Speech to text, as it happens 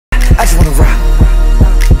just wanna rock.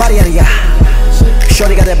 Body out of ya.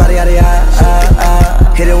 Shorty got that body out of ya.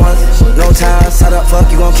 Hit it once, no time. Side up,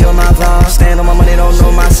 fuck, you gon' kill my vibe. Stand on my money, don't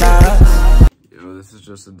know my side. Yo, this is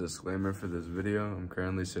just a disclaimer for this video. I'm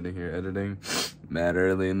currently sitting here editing, mad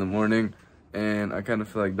early in the morning, and I kind of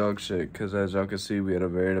feel like dog shit because as y'all can see, we had a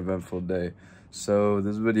very eventful day. So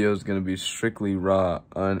this video is gonna be strictly raw,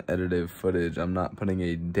 unedited footage. I'm not putting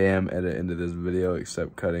a damn edit into this video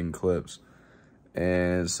except cutting clips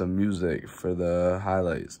and some music for the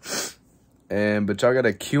highlights. But y'all got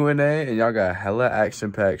a Q&A and y'all got hella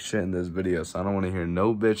action-packed shit in this video, so I don't want to hear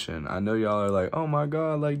no bitching. I know y'all are like, oh my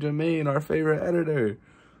god, like Jermaine, our favorite editor.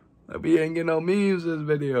 Like, we ain't getting no memes this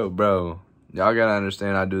video, bro. Y'all gotta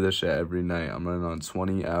understand I do this shit every night. I'm running on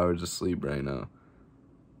 20 hours of sleep right now.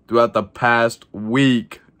 Throughout the past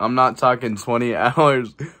week, I'm not talking 20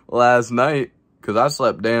 hours last night, because I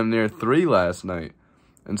slept damn near 3 last night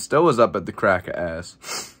and still was up at the crack of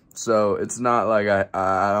ass. So it's not like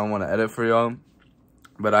I don't want to edit for y'all,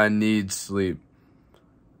 but I need sleep.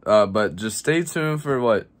 But just stay tuned for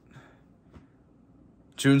what?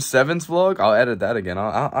 June 7th vlog? I'll edit that again.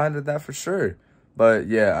 I'll edit that for sure. But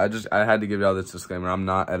yeah, I had to give y'all this disclaimer. I'm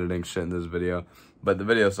not editing shit in this video. But the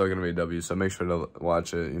video is still going to be W, so make sure to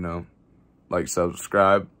watch it, you know. Like,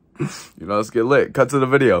 subscribe. You know, let's get lit. Cut to the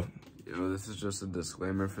video. Yo, this is just a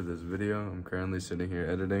disclaimer for this video. I'm currently sitting here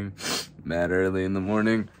editing, mad early in the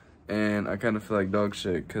morning. And I kind of feel like dog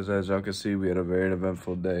shit because as y'all can see, we had a very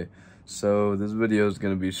eventful day. So this video is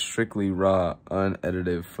going to be strictly raw,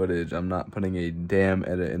 unedited footage. I'm not putting a damn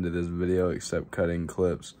edit into this video except cutting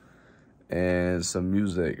clips and some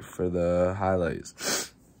music for the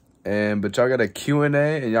highlights. But y'all got a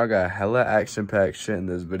Q&A and y'all got hella action-packed shit in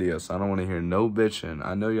this video, so I don't want to hear no bitching.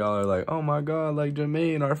 I know y'all are like, oh my god, like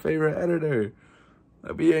Jermaine, our favorite editor.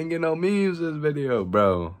 Like, we ain't getting no memes this video,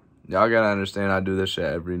 bro. Y'all gotta understand I do this shit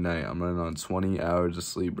every night. I'm running on 20 hours of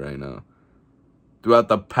sleep right now. Throughout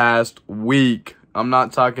the past week, I'm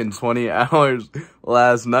not talking 20 hours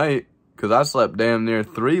last night, because I slept damn near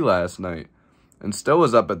 3 last night and still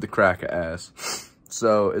was up at the crack of ass.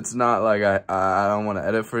 So it's not like I don't want to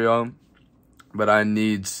edit for y'all, but I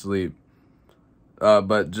need sleep.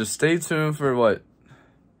 But just stay tuned for what?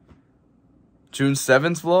 June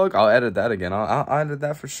 7th vlog? I'll edit that again. I'll edit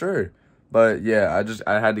that for sure. But yeah,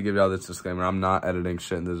 I had to give y'all this disclaimer. I'm not editing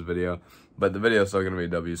shit in this video, but the video is still going to be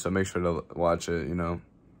W, so make sure to watch it, you know.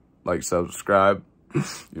 Like, subscribe.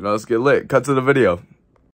 You know, let's get lit. Cut to the video.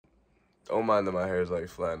 Don't mind that my hair is like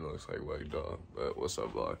flat and it looks like white dog, but what's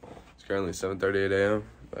up, vlog? It's currently 7:38 a.m.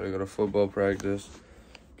 About to go to football practice.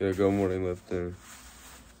 Gonna go morning lifting.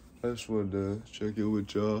 I just wanted to check in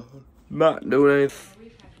with y'all. Not doing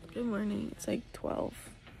anything. Good morning. It's like 12.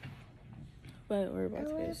 But we're about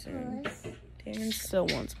to go soon. Darren still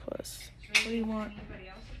wants puss. What do you want?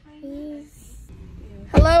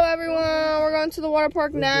 Hello, everyone. We're going to the water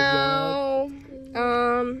park now.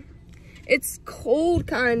 It's cold,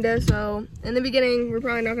 kinda, so in the beginning, we're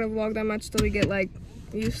probably not gonna vlog that much till we get, like,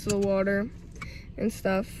 used to the water and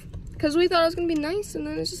stuff. Because we thought it was gonna be nice, and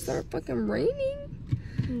then it just started fucking raining.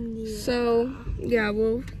 Yeah. So, yeah,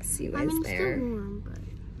 we'll see you guys there. Still warm, but...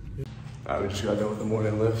 Alright, we just got done with the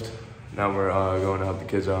morning lift. Now we're going to help the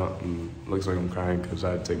kids out, and looks like I'm crying because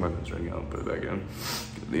I had to take my nose ring out and put it back in.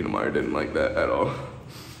 Nina Meyer didn't like that at all.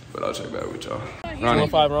 But I'll check back with y'all. Ronnie.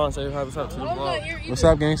 5 Ron, say what's up to the vlog. What's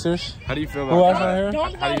up, gangsters? How do you feel about Kaya?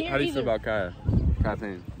 How do you feel about Kaya? Kaya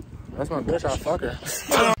Payne. That's my bitch, I'll fuck her.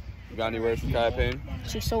 You got any words for Kaya Payne?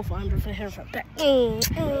 She's so fine, but for hair from back. Here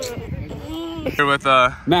with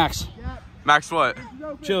Max. Max what?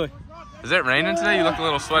 Chili. Is it raining today? You look a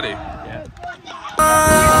little sweaty. Yeah.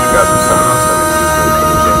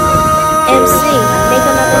 MC, make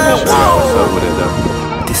another hit. So what is that?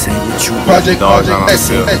 This ain't what you want. This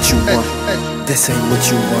ain't what you want. This ain't what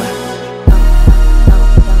you want.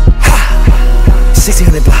 Ha!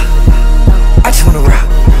 1600 block. I just wanna rock.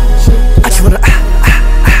 I just wanna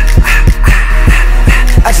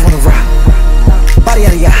I just wanna rock. Body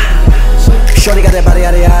out of ya. Shorty got that body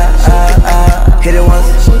out of ya. Hit it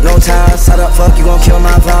once, no time. Side up, fuck, you gon' kill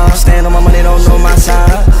my vibe. Stand on my money, don't know my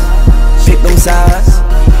side. Pick them sides,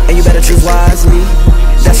 and you better choose wisely.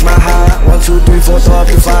 That's my high. 1, 2, 3, 4, throw up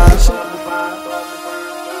your 5.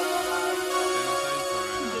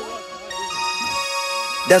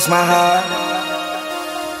 That's my high.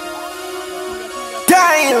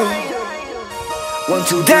 Damn. 1,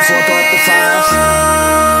 2, 3, 4, throw up the 5.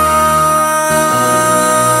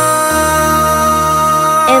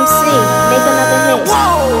 MC, make another hit.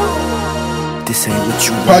 Whoa. This ain't what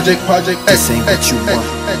you want. Project. This ain't what you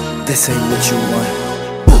want. This ain't what you want.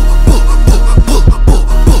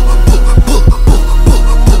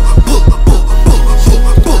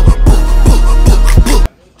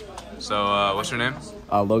 your name?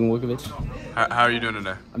 Logan Wukovich. How are you doing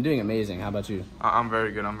today? I'm doing amazing. How about you? I'm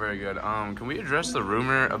very good. I'm very good. Can we address the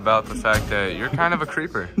rumor about the fact that you're kind of a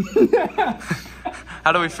creeper?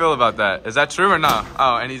 How do we feel about that? Is that true or not?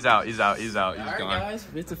 Oh, and he's out. He's gone. Guys,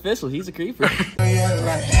 it's official. He's a creeper.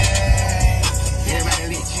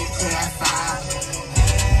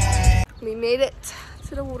 We made it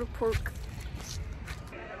to the water park.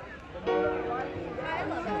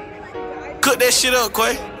 Cook that shit up,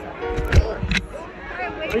 Quay.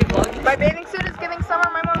 My bathing suit is giving summer,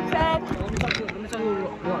 my mom said. Let me tell you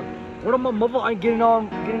what on my muffle, I ain't getting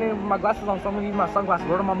in with my glasses on, so I'm gonna use my sunglasses.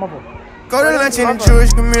 Word on my muffle. Go to lunch in the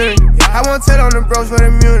Jewish community. I won't tell on the bros for the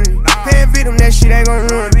immunity. Paying victim, that shit ain't gon'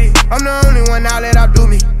 ruin me. I'm the only one now let outdo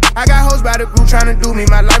me. I got hoes by the group tryna do me.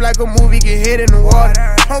 My life like a movie, get hit in the water.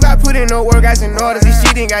 Don't got put in no work, I send orders. This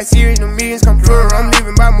shit ain't got serious, the millions come plural. I'm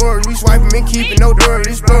living by morals, we swiping and keeping no door.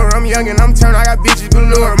 Explorer, I'm young and I'm turned, I got bitches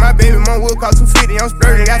galore. My baby mom will cost 250, I'm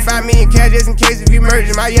splurging. Got 5 million cash just in case if he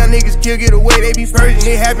merging. My young niggas kill, get away, they be purging.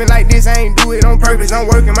 It happen like this, I ain't do it on purpose. I'm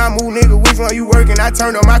working my move, nigga, which one you working? I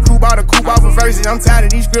turned on my crew, bought a coupe off of verses. I'm tired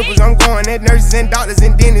of these scribbles, I'm going at nurses and doctors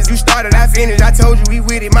and dentists. You started, I finished, I told you we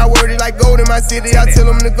with it. My word is like gold in my city, I tell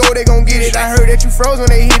them to go, they gon' get it. I heard that you froze when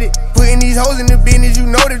they hit it. Putting these hoes in the business, you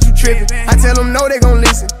know that you tripping. I tell them no, they gon'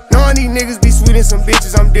 listen. Knowing these niggas be sweet and some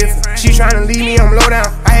bitches, I'm different. She tryna leave me, I'm low down.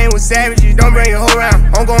 I ain't with savages, don't bring your whole round.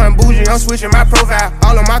 I'm going bougie, I'm switching my profile.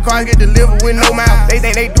 All of my cars get delivered with no mouth. They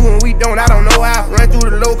think they do and we don't, I don't know how. Run through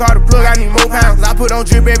the low car, the plug, I need more pounds. I put on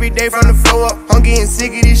drip every day from the flow up. I'm getting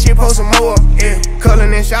sick of this shit, post some more up. Yeah,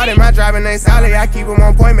 cullin' and shouting, my driving ain't solid. I keep them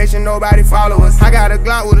on point, make sure nobody follow us. I got a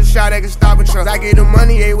Glock with a shot that can stop a truck. I get the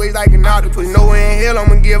money 8 ways like an octopus. Nowhere in hell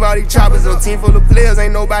I'ma give all these choppers up. Team full of players,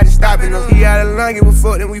 ain't nobody stopping us. He out of line, give a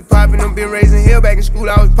fuck, then we poppin' them. Been raising hell back in school,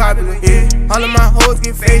 I was popular. Yeah, all of my hoes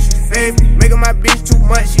get facial, favorite. Making my bitch too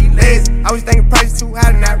much, she lazy. I was thinking prices too high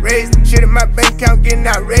and not raised. Shit in my bank account getting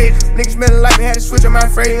outrageous. Niggas smelling like me, had to switch up my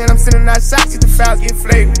phrase. And I'm sending out shots to the files, get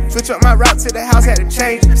flavored. Switch up my route to the house, had to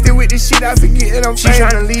change. Still with this shit, I forget that I'm famous. She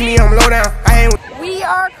tryna leave me, I'm low down. I ain't with. We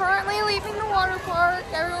are currently leaving the water park.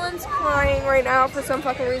 Everyone's crying right now for some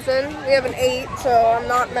fucking reason. We haven't ate, so I'm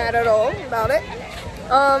not mad at all about it.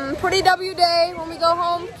 Pretty W day. When we go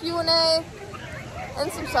home, Q&A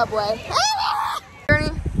and some Subway.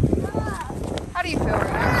 Journey, how do you feel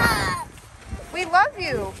right now? We love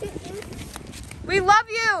you. We love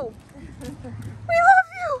you. We love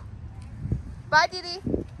you. Bye, Didi.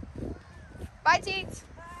 Bye, Teets.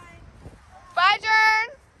 Bye,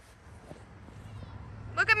 Jern.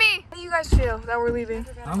 Look at me. How do you guys feel that we're leaving?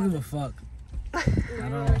 I don't give a fuck. I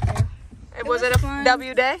don't. Was it a fun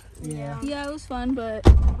W day? Yeah, it was fun, but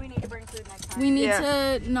we need to bring food next time. we need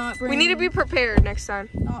to not bring. We need to be prepared next time.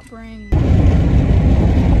 Not bring. The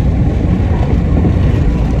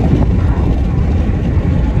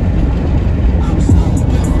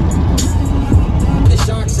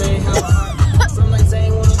sharks ain't hella hot. Some nights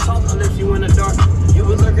ain't wanna talk unless you in the dark. You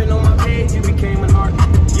was lurking on my page, you became an art.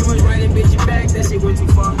 You was writing bitch your back, that shit went too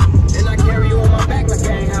far. Then I carry you on my back like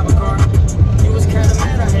I ain't have a car. You was kinda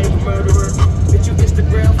mad, I hate a murderer. Bitch, you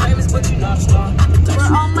Instagram famous, but you not a star.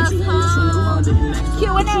 We're almost home.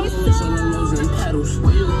 Q&A soon.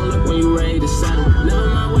 Where you gon' look when you ready to settle? Never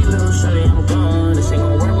mind, we little shawty, I'm gone. This ain't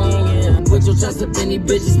gon' work, we ain't getting. Put your trust up in these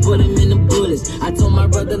bitches, put them in the bullets. I told my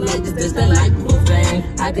brother like this that like the thing.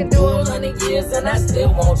 I can do 100 years and I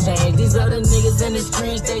still won't change. These other niggas in the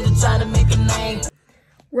streets, they just trying to make a name.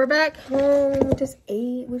 We're back home. We just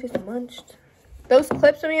ate. We just munched. Those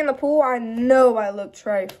clips of me in the pool, I know I look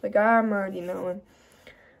trife. Like, I'm already knowing.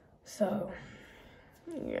 So,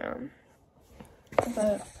 yeah.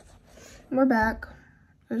 But we're back.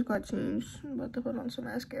 I just got changed. I'm about to put on some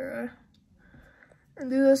mascara and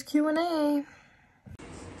do this Q&A.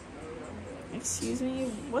 Excuse me,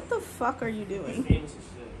 what the fuck are you doing?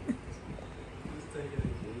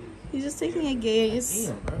 He's just taking a gaze.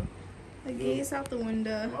 Damn, bro. A gaze out the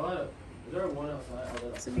window. Is there one outside?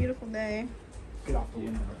 It's a beautiful day. Get off the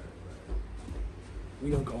window. We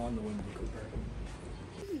don't go on the window, Cooper.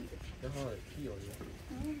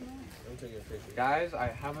 Guys, I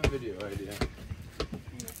have a video idea.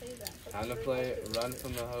 Time to play Run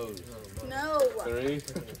from the Hose. No. 3,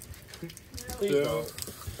 2.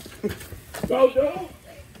 Go!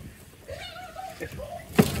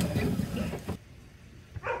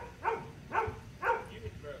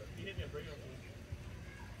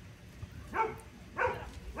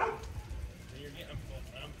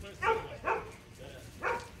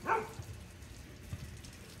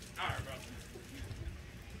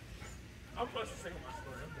 I'm supposed to sing my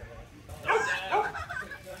story.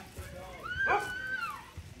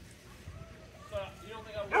 So, you don't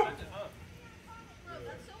think I was sent it, huh?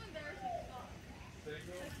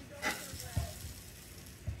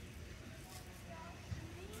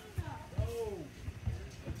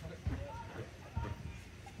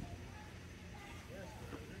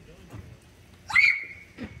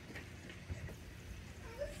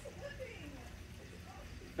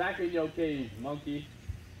 Back in your cage, monkey.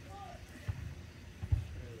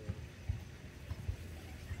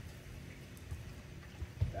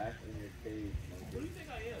 Back in your cage, monkey. What do you think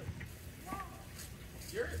I am?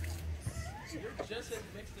 You're just as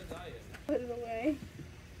mixed as I am. Put it away.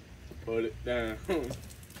 Put it down.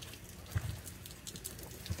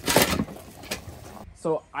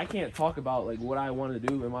 So I can't talk about like what I want to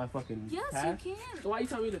do in my fucking Yes, past? you can. So why you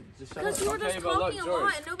telling me to just shut up? Because you were just Okay, but look, talking a George.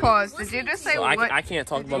 lot and nobody Pause. was Did you listening just to say you. So what? I can't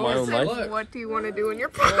talk about my own life. What do you want to do in your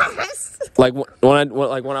past? Like when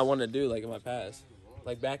I want to do like in my past,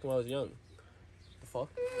 like back when I was young. The fuck?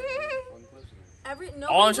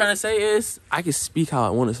 All I'm trying to say is I can speak how I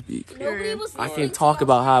want to speak. Nobody was I listening can talk to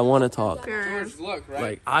about how I want to talk. George, look, right?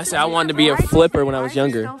 Like I said, I wanted to be a flipper when I was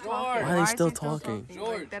younger. George. Why are they still talking?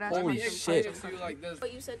 George, Holy shit! to you like this.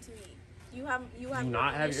 What you said to me. You have Do your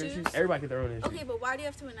not own have your issues. Everybody can their own issues. Okay, but why do you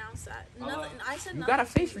have to announce that? Nothing. I said You nothing. gotta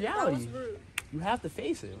face That reality. was rude. You have to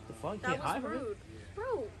face it. What the fuck? You That can't hide was from it. rude,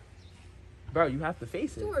 bro. Bro, you have to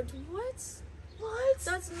face it. George, what? What?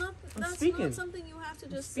 That's not. That's speaking. not something you have to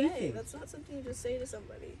just say. speaking. That's not something you just say to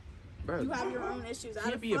somebody. Bro, You have your own issues out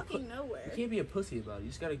can't of be a fucking You nowhere. can't be a pussy about it. You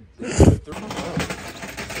just gotta go through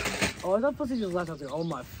it. Oh, that pussy just left out there. Oh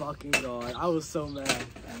my fucking god. I was so mad.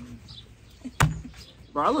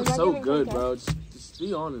 Bro, I look so good, bro. Just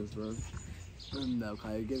be honest, bro. No,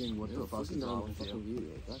 Kai, you're giving what the fuck is wrong with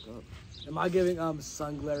you? Back up. Am I giving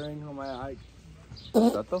sun glaring on my eye?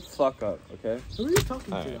 Shut the fuck up, okay? Who are you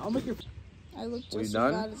talking All to? right. I'll make your. I look We just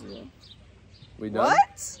done? as bad as you. We done?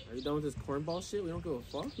 What? Are you done with this cornball shit? We don't give a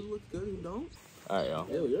fuck. Who looks good? Who don't? All right, y'all.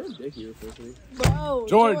 Ew, you're a dick here, officially. Bro,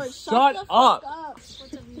 George, shut the fuck up. What's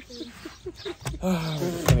up, YouTube?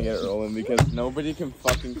 We're gonna get it rolling because nobody can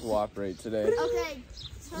fucking cooperate today. Okay,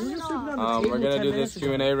 turn it off. We're gonna do this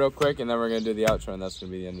Q&A real quick, and then we're gonna do the outro, and that's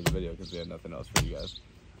gonna be the end of the video because we have nothing else for you guys.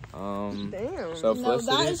 Damn. So No, Felicity's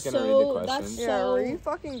that is gonna read so- the that's questions. so- Yeah, you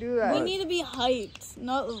fucking do that. We need to be hyped.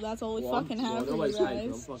 No, that's all we fucking have for you Nobody's hyped.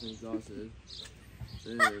 I'm guys. fucking exhausted.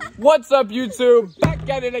 What's up, YouTube? Back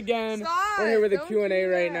at it again. Stop, We're here with a don't Q&A do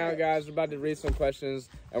right that. now, guys. We're about to read some questions,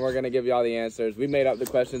 and we're gonna give y'all the answers. We made up the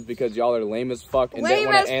questions because y'all are lame as fuck and didn't Lame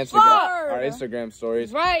want as to answer fuck. our Instagram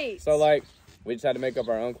stories. Right. So, like, we just had to make up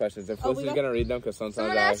our own questions. And Oh, we Felicity's got- gonna read them because sometimes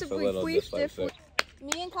Someone I asked act if a we little queefed if dyslexic.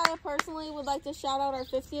 Me and Kaya personally would like to shout out our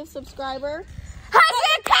 50th subscriber.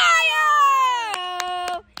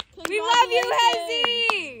 Hezekiah! We love you,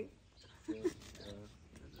 Hezzy!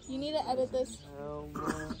 You need to edit this.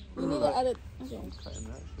 You need to edit. Okay.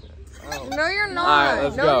 No, you're not. Alright,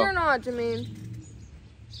 let's no, go. you're not, Jermaine.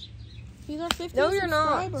 He's our 50th No, you're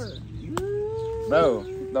not. subscriber. Bro,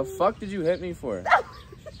 the fuck did you hit me for?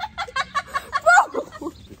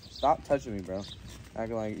 Stop touching me, bro.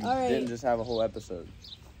 Acting like you Alright. didn't just have a whole episode.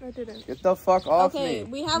 I didn't. Get the fuck off Okay, me.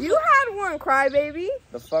 we have. You had one, crybaby.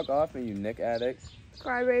 The fuck off me, you nick addict.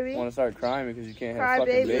 Crybaby. Want to start crying because you can't hit a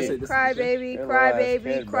fucking Crybaby. beat. Crybaby. You're a little ass Crybaby.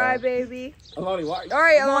 kid, bro. Crybaby. Alani, why?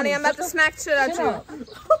 Alright, Alani, I'm about to smack shit at you.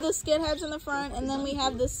 the SkidHeads in the front, and then we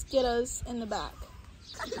have the Skiddas in the back.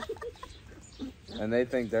 And they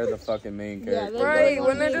think they're the fucking main Yeah, character. they're Right, the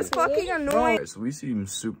when they're ones just fucking annoying. Alright, so we seem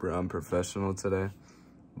super unprofessional today.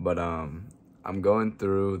 But I'm going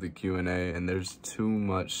through the Q&A and there's too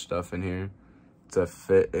much stuff in here to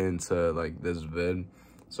fit into like this vid.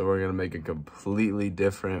 So we're gonna make a completely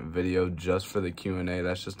different video just for the Q&A.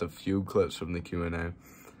 That's just a few clips from the Q&A.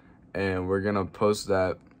 And we're gonna post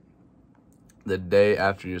that the day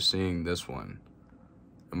after you're seeing this one.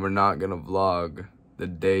 And we're not gonna vlog the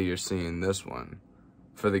day you're seeing this one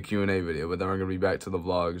for the Q&A video, but then we're gonna be back to the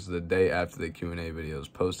vlogs the day after the Q&A video is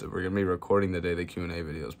posted. We're gonna be recording the day the Q&A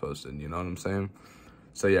video is posted, you know what I'm saying?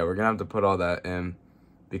 So yeah, we're gonna have to put all that in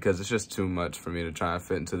because it's just too much for me to try and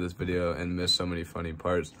fit into this video and miss so many funny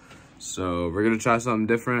parts. So we're gonna try something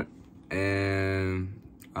different, and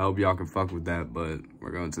I hope y'all can fuck with that, but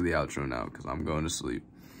we're going to the outro now because I'm going to sleep.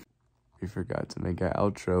 We forgot to make an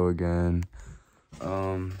outro again.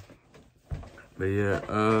 But yeah,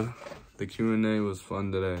 the Q&A was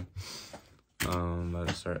fun today. I'm about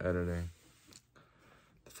to start editing.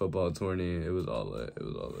 The football tourney, it was all lit. It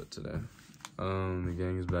was all lit today. The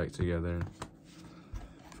gang is back together.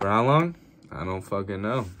 For how long? I don't fucking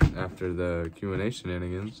know. After the Q&A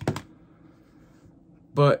shenanigans.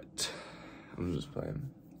 But I'm just playing.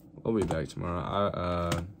 We'll be back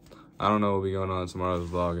tomorrow. I don't know what'll be going on in tomorrow's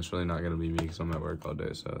vlog. It's really not gonna be me because I'm at work all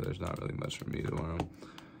day, so there's not really much for me tomorrow.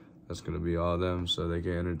 That's gonna be all them, so they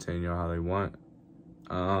can entertain y'all how they want.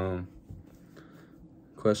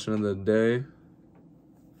 Question of the day.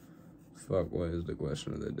 Fuck, what is the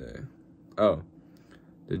question of the day? Oh,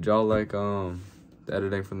 did y'all like the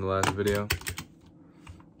editing from the last video?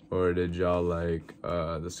 Or did y'all like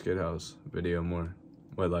the Skid House video more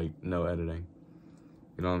with like no editing?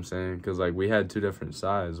 You know what I'm saying? Because like we had two different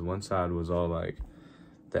sides. One side was all like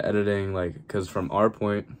the editing, like, because from our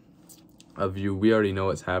point of view, we already know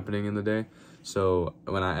what's happening in the day. So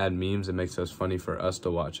when I add memes, it makes us funny for us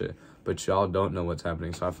to watch it. But y'all don't know what's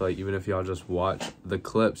happening. So I feel like even if y'all just watch the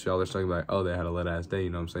clips, y'all are starting like, oh, they had a lit ass day. You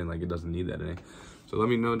know what I'm saying? Like, it doesn't need editing. So let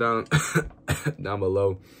me know down down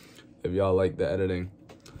below if y'all like the editing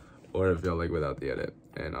or if y'all like without the edit.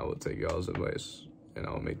 And I will take y'all's advice and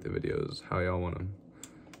I'll make the videos how y'all want them.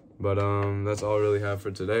 But that's all I really have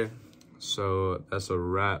for today. So that's a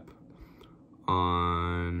wrap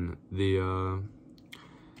on the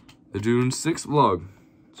June 6th vlog.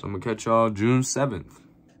 So I'm gonna catch y'all June 7th.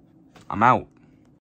 I'm out.